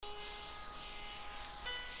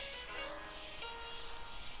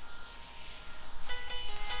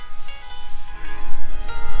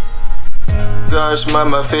gosh,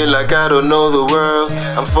 mama, feel like I don't know the world.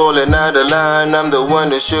 I'm falling out of line, I'm the one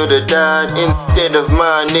that should've died. Instead of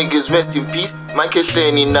my niggas, rest in peace, my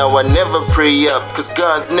Kesheni. Now I never pray up, cause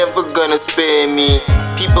God's never gonna spare me.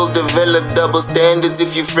 People develop double standards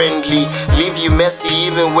if you're friendly. Leave you messy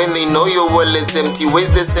even when they know your wallet's empty.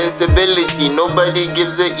 Where's the sensibility? Nobody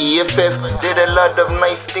gives a EFF. Did a lot of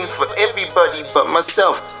nice things for everybody but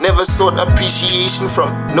myself. Never sought appreciation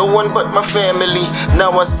from no one but my family.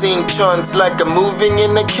 Now I sing chants like I'm moving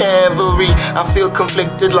in the cavalry. I feel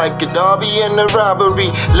conflicted like a derby and a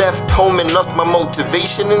robbery. Left home and lost my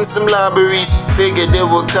motivation in some libraries. Figured it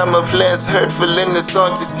would come off less hurtful in the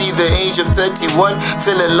song to see the age of 31.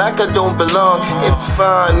 Feeling like I don't belong. It's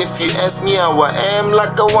fine if you ask me how I am,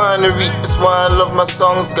 like a winery. That's why I love my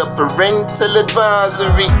songs, got parental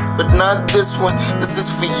advisory. But not this one, this is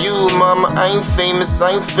for you, mama. I ain't famous,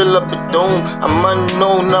 I ain't fill up a dome. I'm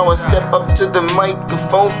unknown, now I step up to the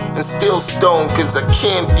microphone and still stone, cause I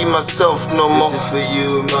can't be myself no more. This is for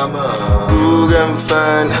you, mama.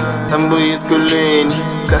 Ugamfana, ambuye esikoleni,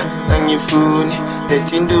 cha angifuni.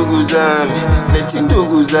 Lethi induku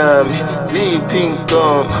zami,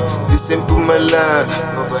 ziyiphinkoma, zisempumalanga,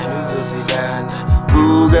 ngoba nizozilanda.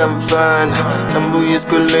 Ugamfana, ambuye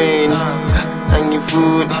esikoleni, cha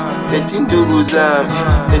angifuni. Lethi induku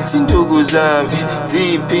zami,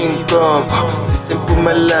 ziyiphinkoma,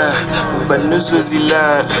 zisempumalanga, ngoba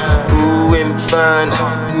nizozilanda. Uwemfana,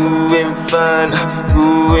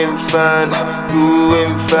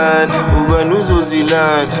 uba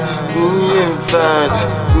nuzozilanda.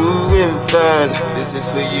 Uwemfana, this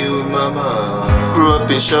is for you, mama. Grew up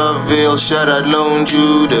in Charville, shout out Lone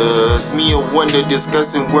Judas. Me a wonder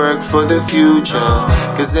discussing work for the future.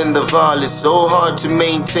 Cause in the Val it's so hard to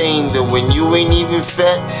maintain that when you ain't even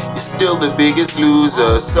fat, you're still the biggest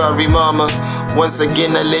loser. Sorry mama, once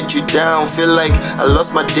again I let you down. Feel like I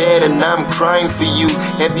lost my dad and I'm crying for you.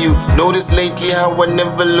 Have you noticed lately how I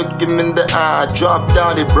never look him in the eye? I dropped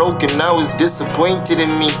out, it broke him, now he's disappointed in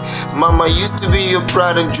me. Mama used to be your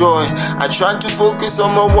pride and joy. I tried to focus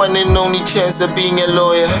on my one and only chance of being a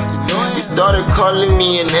lawyer. You started calling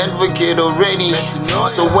me an advocate already.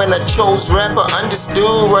 So when I chose rap, I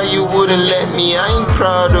understood why you wouldn't let me. I ain't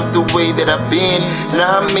proud of the way that I've been.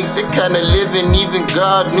 Now I make the kind of living even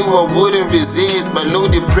God knew I wouldn't resist. My low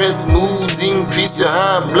depressed moods increase your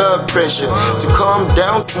high blood pressure. To calm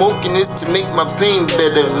down, smoking is to make my pain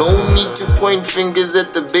better. No need to point fingers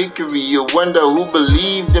at the bakery. You wonder who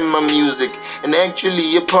believed in my music and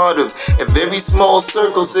actually a part of a very small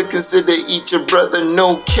circle, so consider each a brother.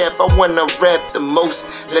 No cap, I wanna rap the most,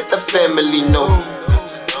 let the family know.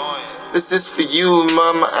 This is for you,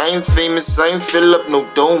 mama. I ain't famous, I ain't fill up no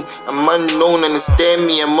dome. I'm unknown, understand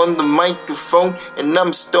me, I'm on the microphone and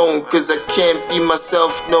I'm stoned, cause I can't be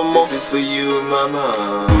myself no more. This is for you, mama.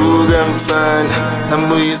 Ugamfana,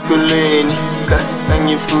 ambuye esikoleni, cha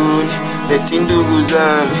angifuni. Lethi induku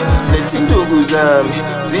zami,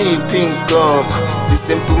 ziyiphinkoma,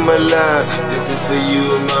 zisempumalanga. This is for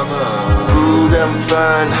you, mama.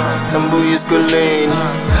 Ugamfana, ambuye esikoleni,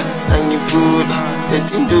 cha angifuni.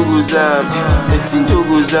 Lethi induku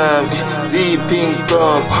zami,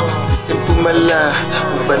 ziyiphinkoma, zisempumalanga,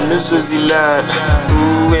 ngoba nizozilanda.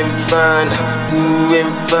 Uwemfana,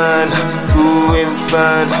 uba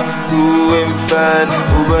nuzozilanda. Uwemfana,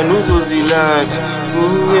 ngoba nuzozilanda.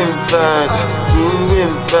 Uwemfana,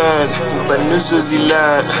 uba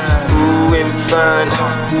nuzozilanda.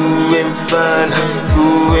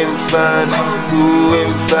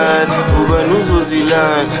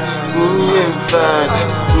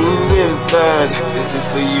 Uwemfana, this is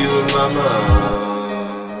for you, mama.